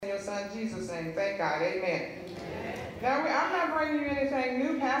son Jesus' name. Thank God. Amen. Now, I'm not bringing you anything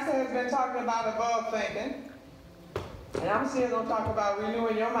new. Pastor has been talking about above thinking. And I'm still going to talk about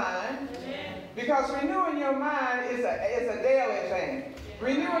renewing your mind. Because renewing your mind is a daily thing.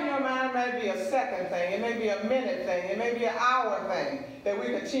 Renewing your mind may be a second thing. It may be a minute thing. It may be an hour thing that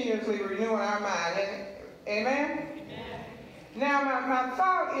we continuously renewing our mind. Amen? Now, my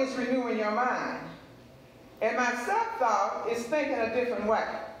thought is renewing your mind. And my sub-thought is thinking a different way.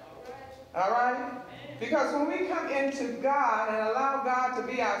 All right? Because when we come into God and allow God to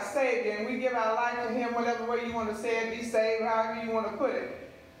be our Savior and we give our life to Him, whatever way you want to say it, be saved, however you want to put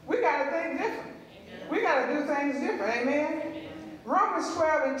it, we got to think different. We got to do things different. Amen? Romans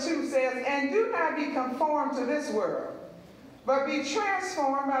 12:2 says, and do not be conformed to this world, but be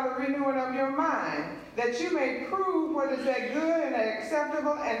transformed by the renewing of your mind, that you may prove what is that good and that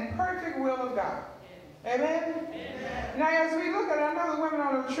acceptable and perfect will of God. Amen? Now, as we look at, I know the women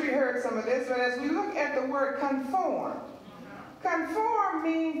on the tree heard some of this, but as we look at the word conform, conform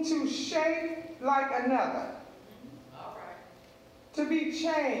means to shape like another. To be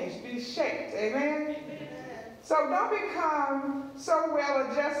changed, be shaped. Amen? So don't become so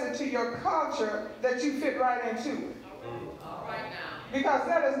well adjusted to your culture that you fit right into it. Because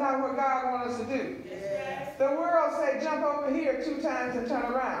that is not what God wants us to do. The world say jump over here 2 times and turn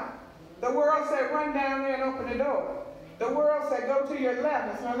around. The world said, run down there and open the door. The world said, go to your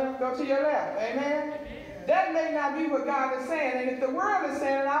left. It's my left, go to your left. Amen? That may not be what God is saying. And if the world is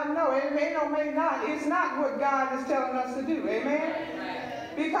saying it, I know it may not. It's not what God is telling us to do.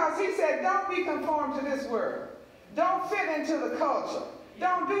 Amen? Because He said, don't be conformed to this world. Don't fit into the culture.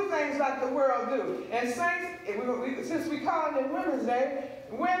 Don't do things like the world do. And saints, since we call it Women's Day,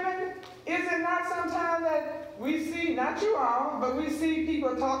 women, is it not sometimes that we see, not you all, but we see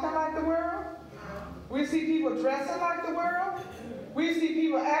people talking like the world? We see people dressing like the world? We see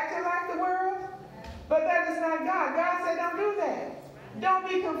people acting like the world? But that is not God. God said don't do that. Don't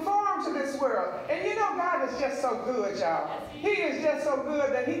be conformed to this world. And you know God is just so good, y'all. He is just so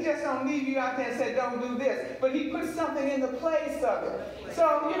good that He just don't leave you out there and say don't do this. But He puts something in the place of it.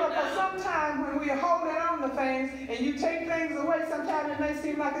 So, you know, because sometimes when we're holding on to things and you take things away, sometimes it may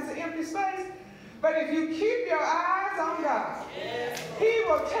seem like it's an empty space. But if you keep your eyes on God, He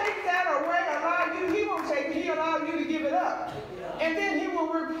will take that away, allow you, He won't take it, He'll allow you to give it up. And then He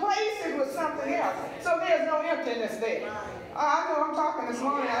will replace it with something else. So there's no emptiness there. I know I'm talking this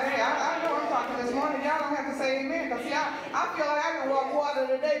morning. I know I'm talking this morning. Y'all don't have to say amen. Because see, I feel like I can walk water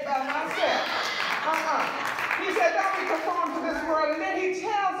today by myself. He said, don't be conformed to this world. And then He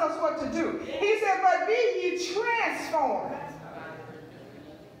tells us what to do. He said, but be ye transformed.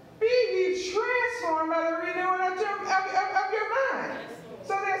 Be ye transformed by the renewing of your mind.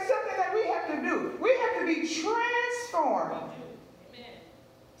 So there's something that we have to do. We have to be transformed.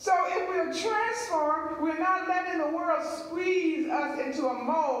 So if we're transformed, we're not letting the world squeeze us into a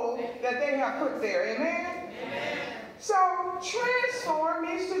mold that they have put there. Amen? Amen. So transform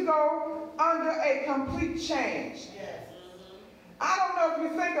means to go under a complete change. Yes. I don't know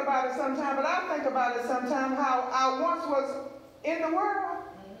if you think about it sometime, but I think about it sometime how I once was in the world,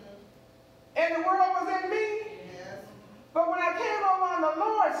 and the world was in me. Yes. But when I came over on the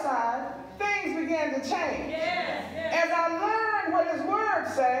Lord's side, things began to change. Yes. Yes. As I learned what His Word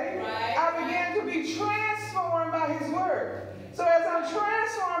say, I began to be transformed by His Word. So as I'm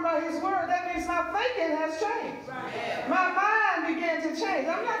transformed by His Word, that means my thinking has changed. Right. My mind began to change.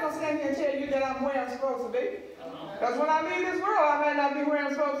 I'm not going to stand here and tell you that I'm where I'm supposed to be. Because when I leave this world, I may not be where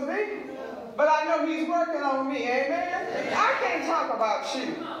I'm supposed to be. But I know He's working on me. Amen? I can't talk about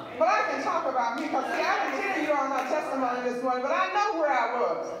you. But I can talk about me. Because see, I didn't tell you all my testimony this morning, but I know where I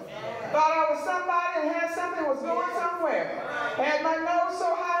was. Thought I was somebody and had something, was going somewhere. Had my nose so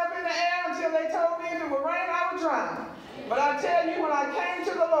high up in the air until they told me if it would rain, I would drown. But I tell you, when I came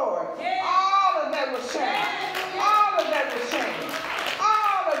to the Lord, all of that was changed. All of that was changed.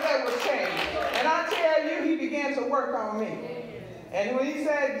 All of that was changed. And I tell you, He began to work on me. And when He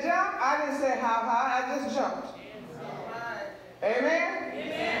said jump, I didn't say how high, I just jumped. Amen?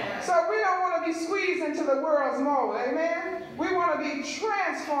 Amen? So we don't want to be squeezed into the world's mold. Amen? We want to be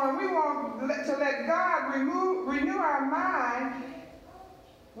transformed. We want to let God renew our mind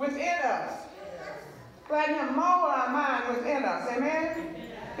within us. Let Him mold our mind within us. Amen?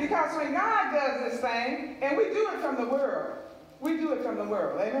 Because when God does this thing, and we do it from the world. We do it from the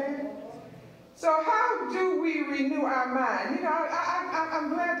world. Amen? So how do we renew our mind? You know, I'm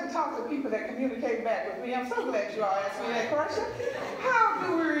glad to talk to people that communicate back with me. I'm so glad you all asked me that question. How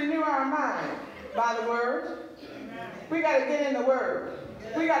do we renew our mind? By the Word. We got to get in the Word.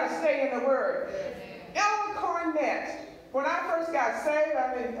 We got to stay in the Word. Elder Cornett When I first got saved,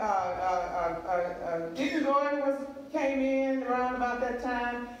 Deacon Gordon came in around about that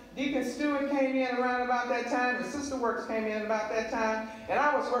time. Deacon Stewart came in around about that time. The Sister Works came in about that time. And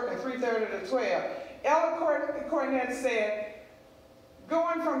I was working 3:30 to 12. Ella Cornett said,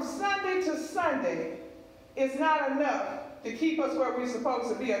 going from Sunday to Sunday is not enough to keep us where we're supposed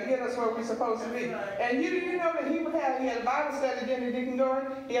to be or get us where we're supposed to be. And you know that he had a Bible study, didn't he, Deacon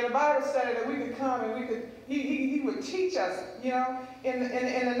Gordon? He had a Bible study that we could come and he would teach us, you know, in the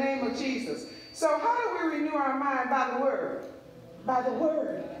name of Jesus. So how do we renew our mind? By the Word. By the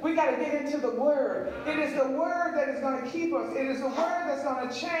Word. We got to get into the Word. It is the Word that is going to keep us. It is the Word that's going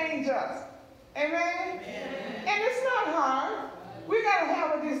to change us. Amen? Amen. And it's not hard. We got to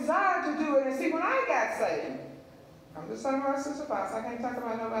have a desire to do it. And see, when I got saved, I'm just talking about Sister Fox. I can't talk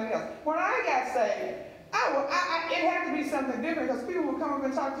about nobody else. When I got saved, it had to be something different because people would come up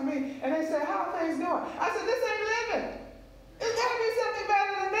and talk to me and they said, how are things going? I said, this ain't living. It's got to be something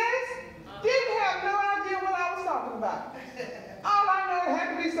better than this. Didn't have no idea what I was talking about. All I know, it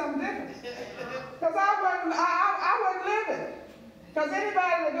had to be something different. Because I wasn't living. Because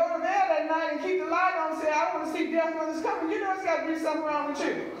anybody that go to bed at night and keep the light on and say, I want to see death when it's coming, you know it's got to be something wrong with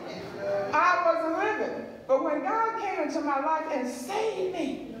you. I wasn't living. But when God came into my life and saved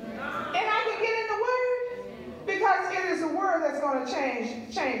me, and I can get in the Word, because it is the Word that's going to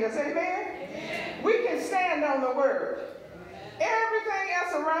change us. Amen? We can stand on the Word. Everything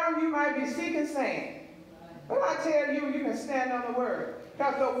else around you might be seeking sand. But I tell you, you can stand on the Word.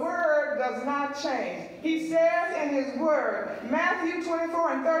 Because the Word does not change. He says in His Word, Matthew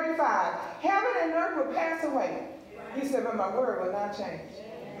 24 and 35, heaven and earth will pass away. He said, but my Word will not change.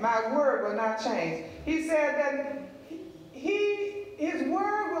 My Word will not change. He said that His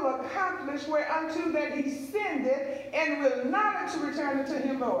Word will accomplish whereunto that He sent it, and will not to return it to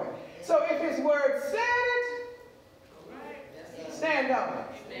Him void. So if His Word said it, stand on it.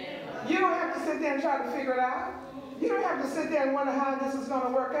 You don't have to sit there and try to figure it out. You don't have to sit there and wonder how this is going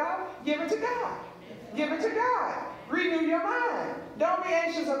to work out. Give it to God. Give it to God. Renew your mind. Don't be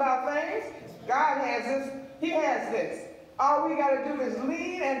anxious about things. God has this. He has this. All we got to do is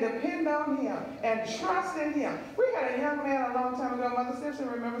lean and depend on Him and trust in Him. We had a young man a long time ago, Mother Simpson,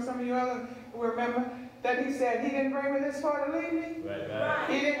 remember, some of you others remember, that he said, He didn't bring me this far to leave me. Right.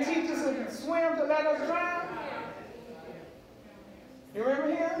 He didn't teach us to swim to let us drown. You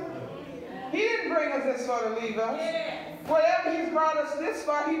remember him? He didn't bring us this far to leave us. Whatever He's brought us this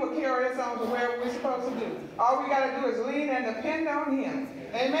far, He will carry us on to where we're supposed to do. All we got to do is lean and depend on Him.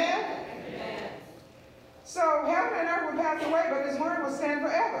 Amen? So heaven and earth will pass away, but His Word will stand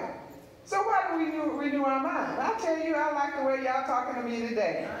forever. So why do we renew our mind? I tell you, I like the way y'all talking to me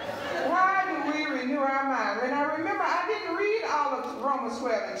today. Why do we renew our mind? And I remember I didn't read all of Romans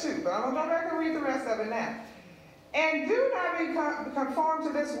 12 and 2, but I'm going to go back and read the rest of it now. And do not be conformed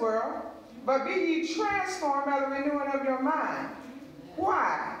to this world, but be ye transformed by the renewing of your mind.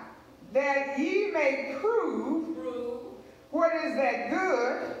 Why? That ye may prove what is that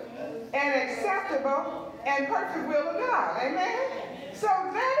good and acceptable and perfect will of God. Amen? So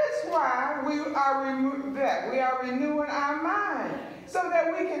that is why we are renewing our mind, so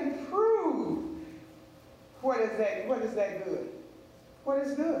that we can prove what is that good. What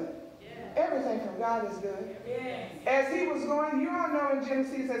is good? Everything from God is good. As He was going, you all know in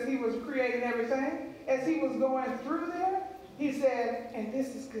Genesis, as He was creating everything, as He was going through there, He said, and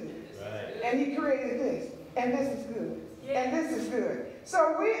this is good. Right. And He created this, and this is good. And this is good.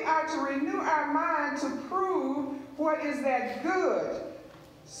 So we are to renew our mind to prove what is that good.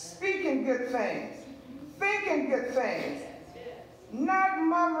 Speaking good things. Thinking good things. Not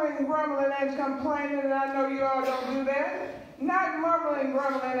murmuring, grumbling, and complaining, and I know you all don't do that. Not murmuring,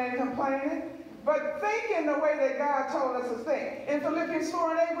 grumbling, and complaining, but thinking the way that God told us to think. In Philippians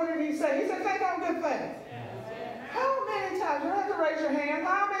 4 and 8, what did He say? He said, think on good things. How many times, you don't have to raise your hand,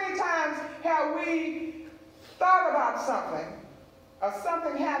 how many times have we thought about something, or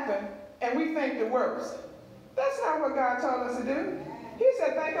something happened, and we think the worst? That's not what God told us to do. He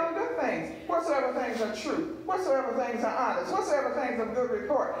said, think on good things. Whatsoever things are true. Whatsoever things are honest. Whatsoever things of good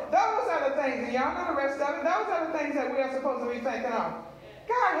report. Those are the things, and y'all know the rest of it, those are the things that we are supposed to be thinking on.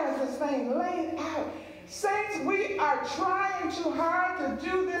 God has this thing laid out. Saints, we are trying too hard to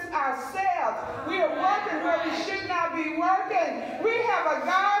do this ourselves. We are working where we should not be working. We have a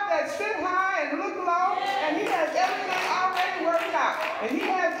God that sit high and look low, and He has everything already worked out. And He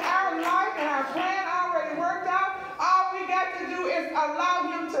has our life and our plan already worked out. All we got to do is allow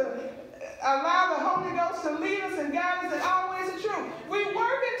the Holy Ghost to lead us and guide us in all ways of truth. We're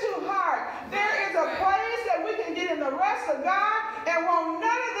working too hard. There is a place that we can get in the rest of God and won't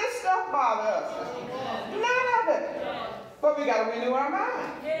none of this stuff bother us. None of it. But we got to renew our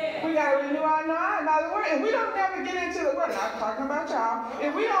mind. Yeah. We got to renew our mind by the word. And we don't never get into the word. I'm talking about y'all.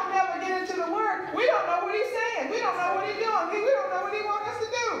 If we don't never get into the word, we don't know what he's saying. We don't know what he's doing. We don't know what he wants us to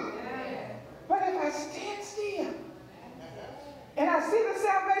do. Yeah. But if I stand still and I see the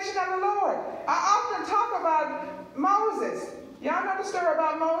salvation of the Lord, I often talk about Moses. Y'all know the story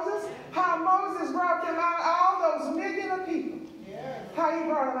about Moses? How Moses brought them out, all those millions of people. Yeah. How he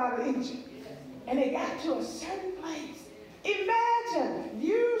brought them out of Egypt. And they got to a certain place. Imagine,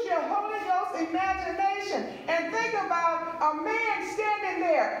 use your Holy Ghost imagination and think about a man standing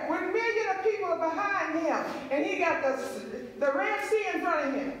there with millions of people behind him, and he got the Red Sea in front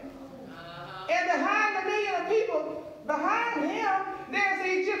of him. And behind the million of people behind him, there's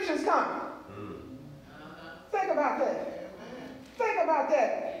the Egyptians coming. Think about that. Think about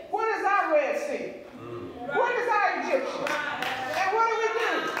that. What is our Red Sea? What is our Egyptian? And what do?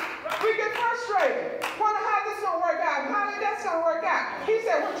 We get frustrated. Wonder how this going to work out. How that's going to work out. He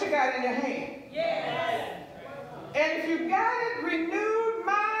said, what you got in your hand? Yes. And if you got it renewed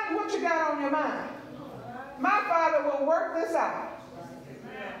mind, what you got on your mind? My Father will work this out.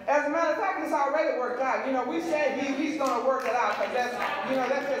 As a matter of fact, it's already worked out. You know, we said he's going to work it out because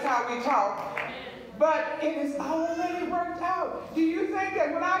that's just how we talk. But it is already worked out. Do you think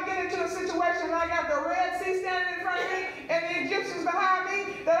that when I get into a situation and I got the Red Sea standing in front of me and the Egyptians behind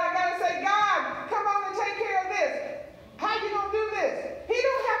me, that I got to say, God, come on and take care of this? How you going to do this? He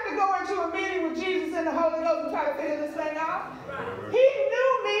don't have to go into a meeting with Jesus and the Holy Ghost and try to figure this thing out. He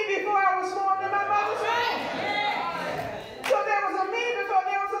knew me before I was formed in my mother's womb. So there was a me before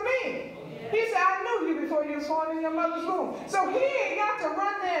there was a me. He said, I knew you before you was formed in your mother's womb. So he ain't got to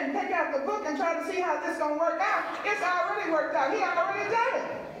run there and take out the book and try to see how this going to work out. It's already worked out. He already done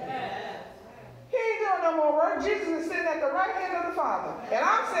it. He ain't doing no more work. Jesus is sitting at the right hand of the Father. And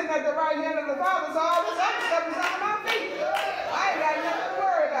I'm sitting at the right hand of the Father, so all this other stuff is under my feet. I ain't got nothing to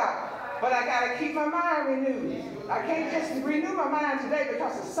worry about. But I got to keep my mind renewed. I can't just renew my mind today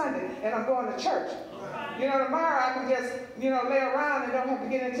because it's Sunday and I'm going to church. You know, tomorrow I can just, lay around and don't have to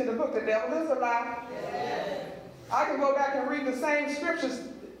get into the book. The devil is a lie. I can go back and read the same scriptures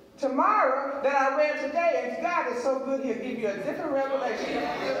tomorrow that I read today, and God is so good, he'll give you a different revelation.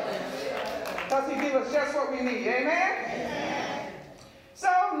 Because he gives us just what we need. Amen? So,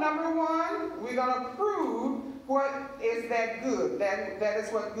 number one, we're going to prove what is that good. That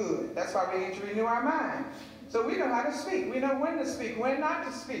is what good. That's why we need to renew our mind. So we know how to speak. We know when to speak, when not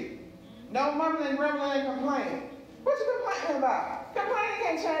to speak. No mumbling, grumbling, and complaining. What you complaining about? Complaining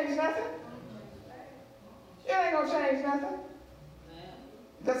can't change nothing. It ain't going to change nothing.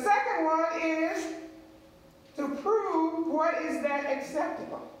 The second one is to prove what is that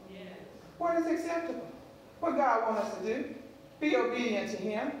acceptable. What is acceptable? What God wants us to do. Be obedient to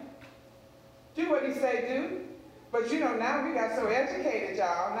him. Do what he say do. But now we got so educated,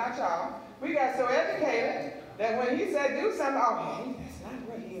 y'all, not y'all. We got so educated that when he said do something, oh, that's not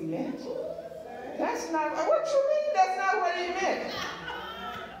what he meant. That's not, what you mean that's not what he meant?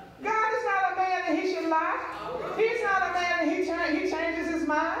 God is not a man that he should lie. He's not a man that he changes his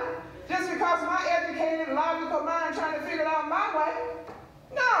mind. Just because my educated, logical mind trying to figure it out my way.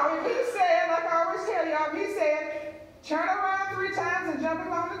 No, if he said, like I always tell y'all, if he said, turn around 3 times and jump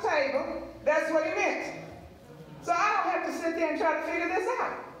on the table, that's what he meant. So I don't have to sit there and try to figure this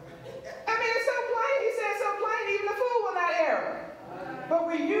out. I mean, it's so plain. He said so plain, even the fool will not err. But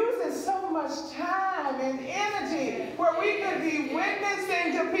we're using so much time and energy where we could be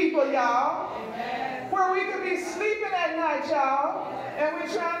witnessing to people, y'all. Where we could be sleeping at night, y'all. And we're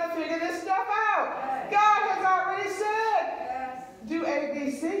trying to figure this stuff out. God has already said, do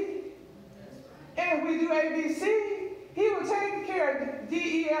ABC. And if we do ABC, he will take care of D,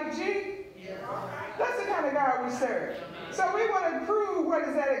 E, F, G. That's the kind of God we serve. So we want to prove what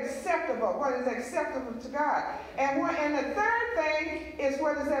is that acceptable, what is acceptable to God. And the third thing is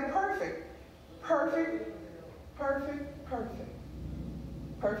what is that perfect. Perfect, perfect, perfect.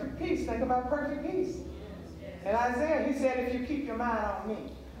 Perfect peace. Think about perfect peace. In Isaiah, he said, if you keep your mind on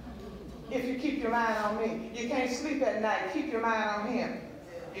me. If you keep your mind on me. You can't sleep at night. Keep your mind on him.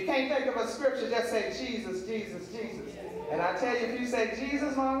 You can't think of a scripture, just say Jesus, Jesus, Jesus. And I tell you, if you say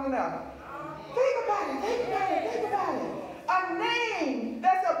Jesus long enough, think about it, think about it, think about it. A name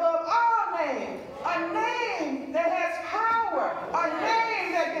that's above all names. A name that has power. A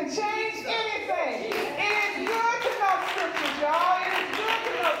name that can change anything. It is good to know scriptures, y'all. It is good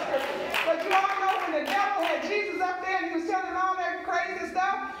to know scriptures. But you all know when the devil had Jesus up there and he was telling all that crazy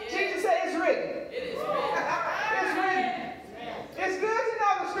stuff, Jesus said it's written. It is written. It's written. It's good to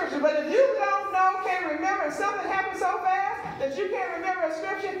know the scripture, but if you don't know, can't remember, if something happens so fast that you can't remember a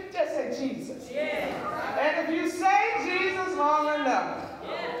scripture, just say Jesus. Yeah. And if you say Jesus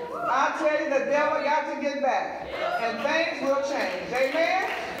I tell you, the devil got to get back. And things will change. Amen?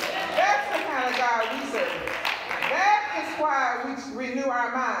 That's the kind of God we serve. That is why we renew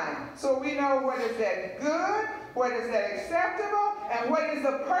our mind. So we know what is that good, what is that acceptable, and what is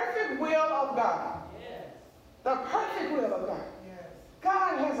the perfect will of God. The perfect will of God.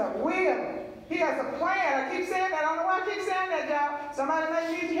 God has a will. He has a plan. I keep saying that. I don't know why I keep saying that, y'all. Somebody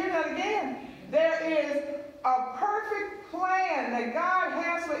may need to hear that again. There is a perfect plan that God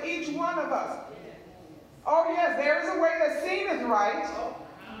has for each one of us. Oh, yes, there is a way that seemeth right.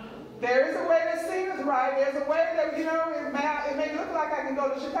 There is a way that seemeth right. There's a way that, you know, it may look like I can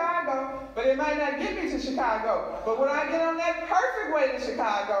go to Chicago, but it might not get me to Chicago. But when I get on that perfect way to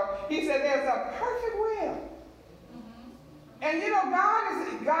Chicago, he said there's a perfect will. And you know, God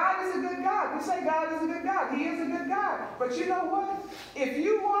is a good God. We say God is a good God. He is a good God. But you know what? If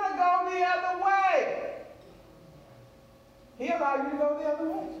you want to go the other way, he'll allow you to go the other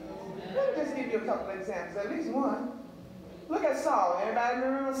way. Let me just give you a couple of examples, at least one. Look at Saul. Everybody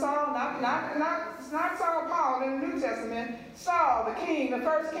remember Saul? It's not Saul Paul in the New Testament. Saul, the king, the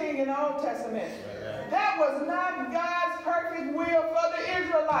first king in the Old Testament. That was not God's perfect will for the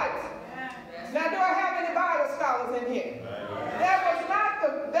Israelites. Now, do I have any Bible scholars in here?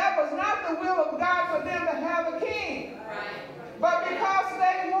 That was not the will of God for them to have a king. But because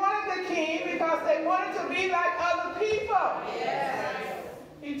they wanted the king, because they wanted to be like other people.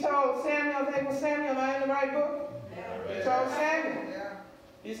 He told Samuel, I think it was Samuel, am I in the right book? He told Samuel.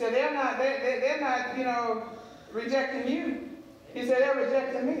 He said, they're not, you know, rejecting you. He said, they're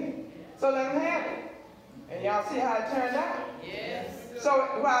rejecting me. So let them have it. And y'all see how it turned out.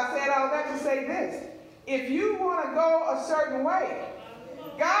 So I said all that to say this. If you want to go a certain way,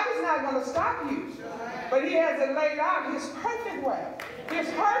 God is not going to stop you. But he has it laid out, his perfect way, his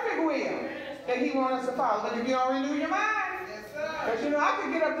perfect will that he wants us to follow. But if you don't renew your mind, because, you know, I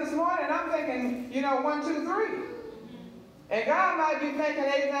could get up this morning and I'm thinking, you know, 1, 2, 3. And God might be thinking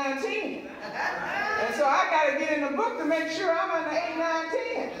 8, 9, 10. And so I got to get in the book to make sure I'm on the 8, 9,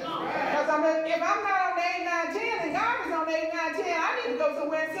 10. Because if I'm not on the 8, 9, 10, and God is on the 8, 9, 10, I need to go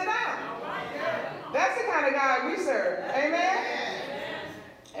somewhere and sit down. That's the kind of God we serve. Amen?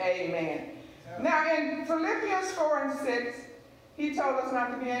 Amen. Now in Philippians 4 and 6, he told us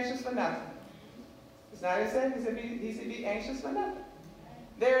not to be anxious for nothing. It's not his saying. He said be anxious for nothing.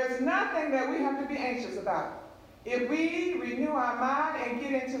 There is nothing that we have to be anxious about. If we renew our mind and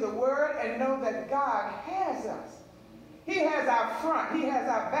get into the Word and know that God has us. He has our front. He has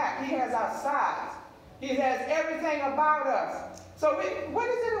our back. He has our sides. He has everything about us. So what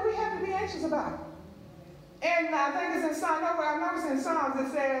is it that we have to be anxious about? And I think it's in Psalms. I noticed in Psalms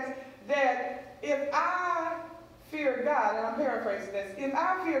it says that if I fear God, and I'm paraphrasing this, if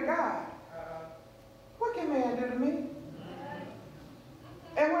I fear God, what can man do to me?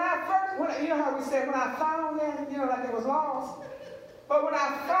 And you know how we said, when I found that, you know, like it was lost. But when I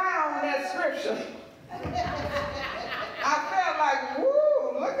found that scripture, I felt like,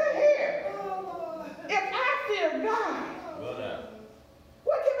 woo, look at here. If I fear God,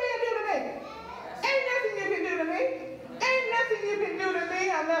 what can man do to me? Ain't nothing you can do to me. Ain't nothing you can do to me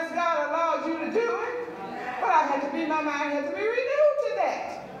unless God allows you to do it. But my mind had to be renewed to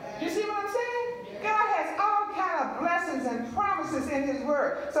that. You see what I'm saying? God has all kind of blessings and promises in his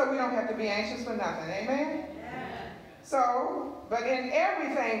word. So we don't have to be anxious for nothing. Amen? So, but in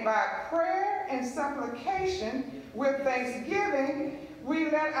everything by prayer and supplication with thanksgiving, we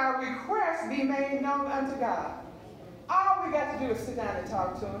let our requests be made known unto God. All we got to do is sit down and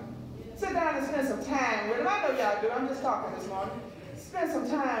talk to him. Sit down and spend some time with him. I know y'all do. I'm just talking this morning. Spend some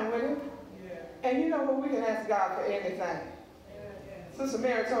time with him. And you know what? We can ask God for anything. Sister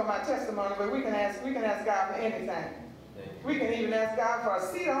Mary told my testimony, but we can ask God for anything. We can even ask God for a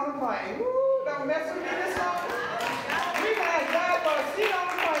seat on the plane. Woo, don't mess with me this morning. We can ask God for a seat on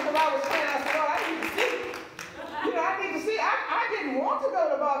the plane. Because I was saying, I said, Lord, I need to see. You know, I need to see. I didn't want to go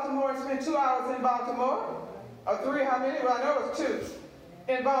to Baltimore and spend 2 hours in Baltimore. Or 3, how many? Well, I know it was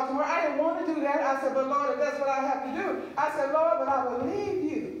 2. In Baltimore. I didn't want to do that. I said, but Lord, if that's what I have to do. I said, Lord, but I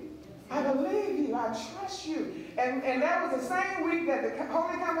believe you. I believe you. I trust you. And that was the same week that the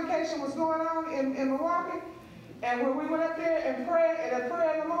Holy Convocation was going on in Milwaukee. And when we went up there and prayed, at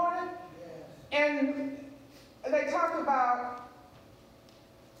prayer in the morning, and they talked about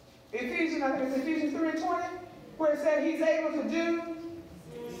Ephesians, I think it's Ephesians 3:20, where it said he's able to do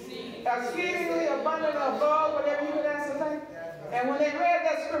exceedingly abundant above whatever you would ask to think. And when they read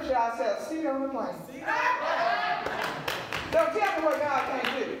that scripture, I said, seat on the plane. Don't tell me what God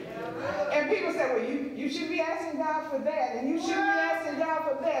can't do. And people say, well, you should be asking God for that, and you should be asking God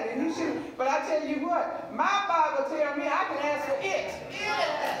for that, and you should. But I tell you what, my Bible tells me I can ask for it.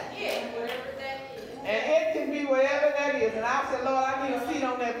 I said, Lord, I need a seat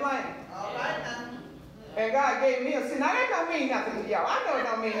on that plane. All right now. And God gave me a seat. Now, that don't mean nothing to y'all. I know it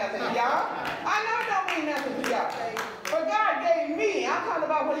don't mean nothing to y'all. I know it don't mean nothing to y'all. But God gave me, I'm talking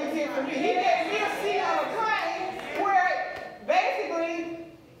about what he did for me. He gave me a seat on a plane where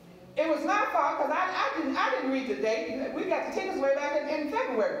basically it was my fault because I didn't read the date. We got the tickets way back in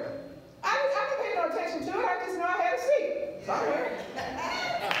February. I didn't pay no attention to it. I just knew I had a seat somewhere.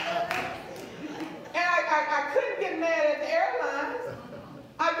 And I couldn't get mad at the airlines.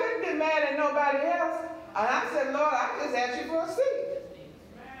 I couldn't get mad at nobody else. And I said, Lord, I just asked you for a seat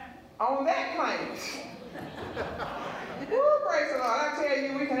on that plane. Woo, praise the Lord. I tell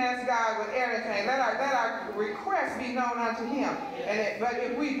you, we can ask God with everything. Let our requests be known unto him. But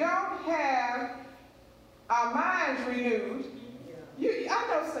if we don't have our minds renewed,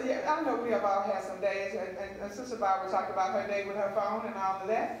 I know we have all had some days, and Sister Barbara talked about her day with her phone and all of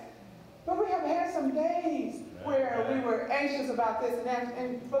that. But we have had some days where we were anxious about this and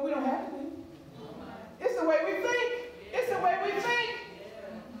that, but we don't have to be. It's the way we think. It's the way we think.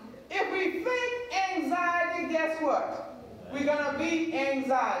 If we think anxiety, guess what? We're going to be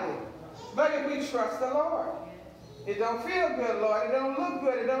anxiety. But if we trust the Lord, it don't feel good, Lord. It don't look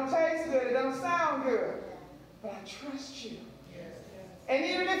good. It don't taste good. It don't sound good. But I trust you. And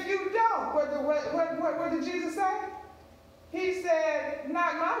even if you don't, what did Jesus say? He said,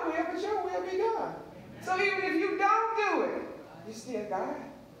 not my will, but your will be done. So even if you don't do it, you still got it.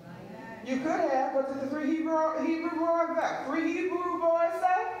 You could have, what did the three Hebrew boys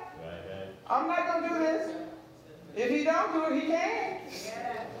say? I'm not going to do this. If he don't do it, he can.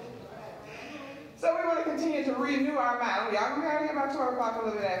 So we want to continue to renew our mind. Y'all going to be out here about 12 o'clock a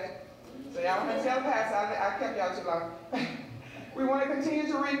little bit after. So y'all want to tell the pastor, I kept y'all too long. We want to continue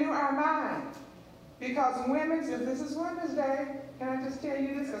to renew our mind. Because if this is Women's Day, can I just tell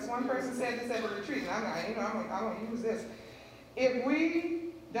you this? Because one person said this at the retreat, and I'm going to use this. If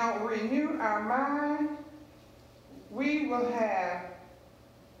we don't renew our mind, we will have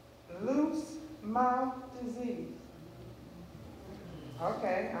loose mouth disease.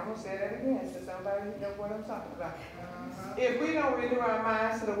 Okay, I'm going to say that again so somebody knows what I'm talking about. If we don't renew our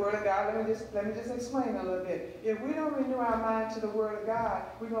minds to the Word of God, let me just explain a little bit. If we don't renew our mind to the Word of God,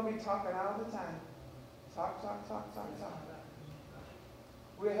 we're going to be talking all the time. Talk.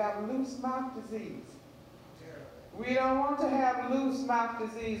 We'll have loose mouth disease. We don't want to have loose mouth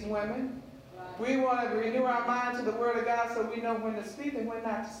disease, women. We want to renew our mind to the Word of God so we know when to speak and when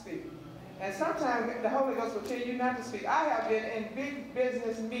not to speak. And sometimes the Holy Ghost will tell you not to speak. I have been in big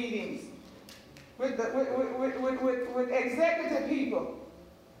business meetings with executive people.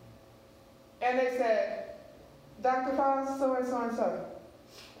 And they said, Dr. Foss, so-and so.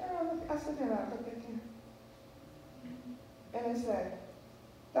 And I said, and I looked at him. And they said,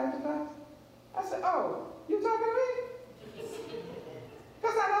 Dr. Foss? I said, oh, you talking to me?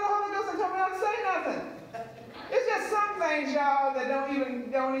 Because I know the Holy Ghost told me not to say nothing. It's just some things, y'all, that don't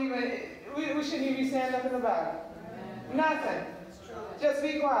even, we shouldn't even be saying nothing about it. Nothing. Just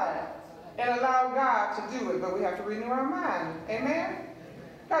be quiet and allow God to do it, but we have to renew our mind. Amen?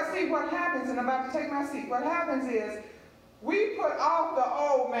 Because see, what happens, and I'm about to take my seat, what happens is we put off the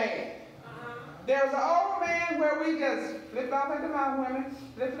old man. There's an old man where we just flip off at the mouth, women.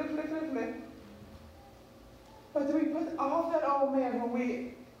 Flip. But we put off that old man when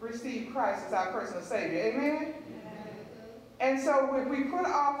we receive Christ as our personal Savior. Amen? And so if we put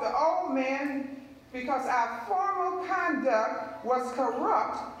off the old man because our former conduct was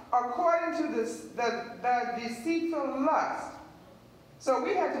corrupt according to the deceitful lust. So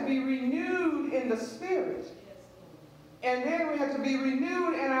we have to be renewed in the spirit. And then we have to be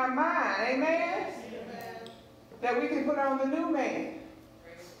renewed in our mind. Amen? That we can put on the new man.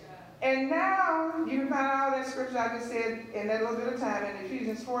 And now, you can find all that scripture I just said in that little bit of time in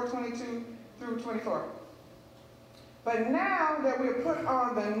Ephesians 4:22 through 24. But now that we're put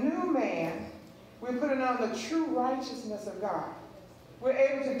on the new man, we're putting on the true righteousness of God. We're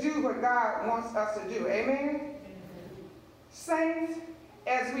able to do what God wants us to do. Amen? Saints,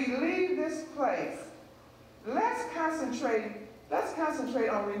 as we leave this place, let's concentrate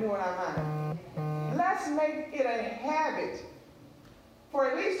on renewing our mind. Let's make it a habit for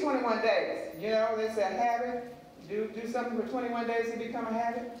at least 21 days. You know, they say a habit. Do something for 21 days to become a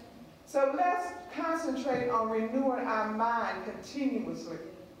habit. So let's concentrate on renewing our mind continuously.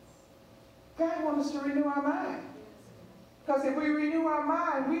 God wants us to renew our mind. Because if we renew our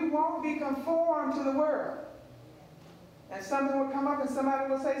mind, we won't be conformed to the world. And something will come up and somebody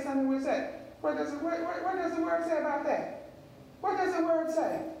will say something, we'll say, what does the word say about that? What does the word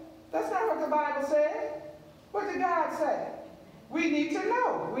say? That's not what the Bible said. What did God say? We need to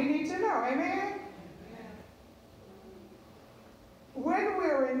know. We need to know. Amen?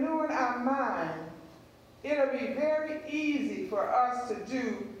 it'll be very easy for us to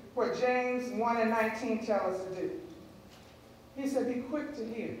do what James 1:19 tells us to do. He said, be quick to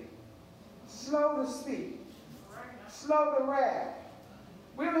hear, slow to speak, slow to wrath.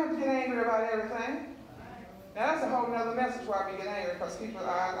 We don't have to get angry about everything. Now that's a whole nother message why we get angry, because people,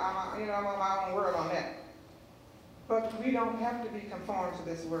 I'm on my own world on that. But we don't have to be conformed to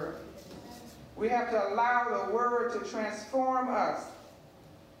this world. We have to allow the word to transform us,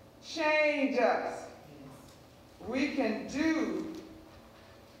 change us. We can do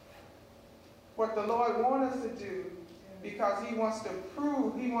what the Lord wants us to do because he wants us to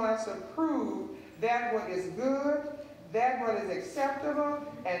prove that what is good, that what is acceptable,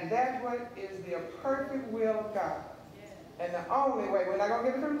 and that what is the perfect will of God. And the only way, we're not going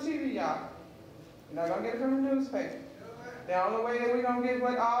to get it from the TV, y'all. We're not going to get it from the newspaper. The only way that we're going to get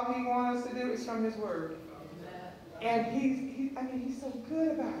what all he wants us to do is from his word. And he's so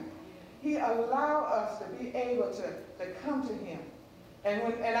good about it. He allows us to be able to come to him.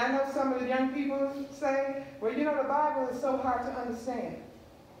 And I know some of the young people say, well, you know, the Bible is so hard to understand.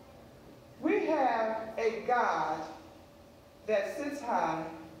 We have a God that sits high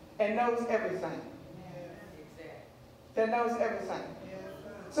and knows everything. That knows everything.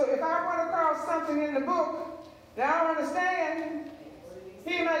 So if I run across something in the book that I don't understand,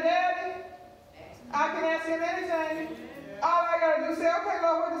 he my daddy, I can ask him anything. All I got to do is say, okay,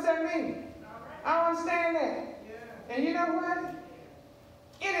 Lord, what does that mean? I don't understand that. And you know what?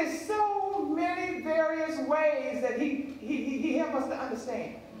 It is so many various ways that he helps us to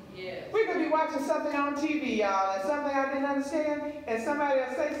understand. Yes. We could be watching something on TV, y'all, and something I didn't understand, and somebody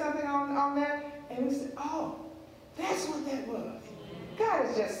will say something on that, and we say, oh, that's what that was. God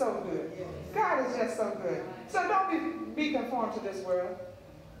is just so good. God is just so good. So don't be conformed to this world.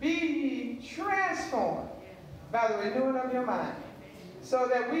 Be ye transformed by the renewing of your mind, so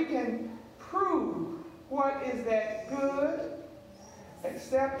that we can prove what is that good,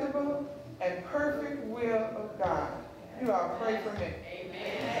 acceptable, and perfect will of God. You all pray for me.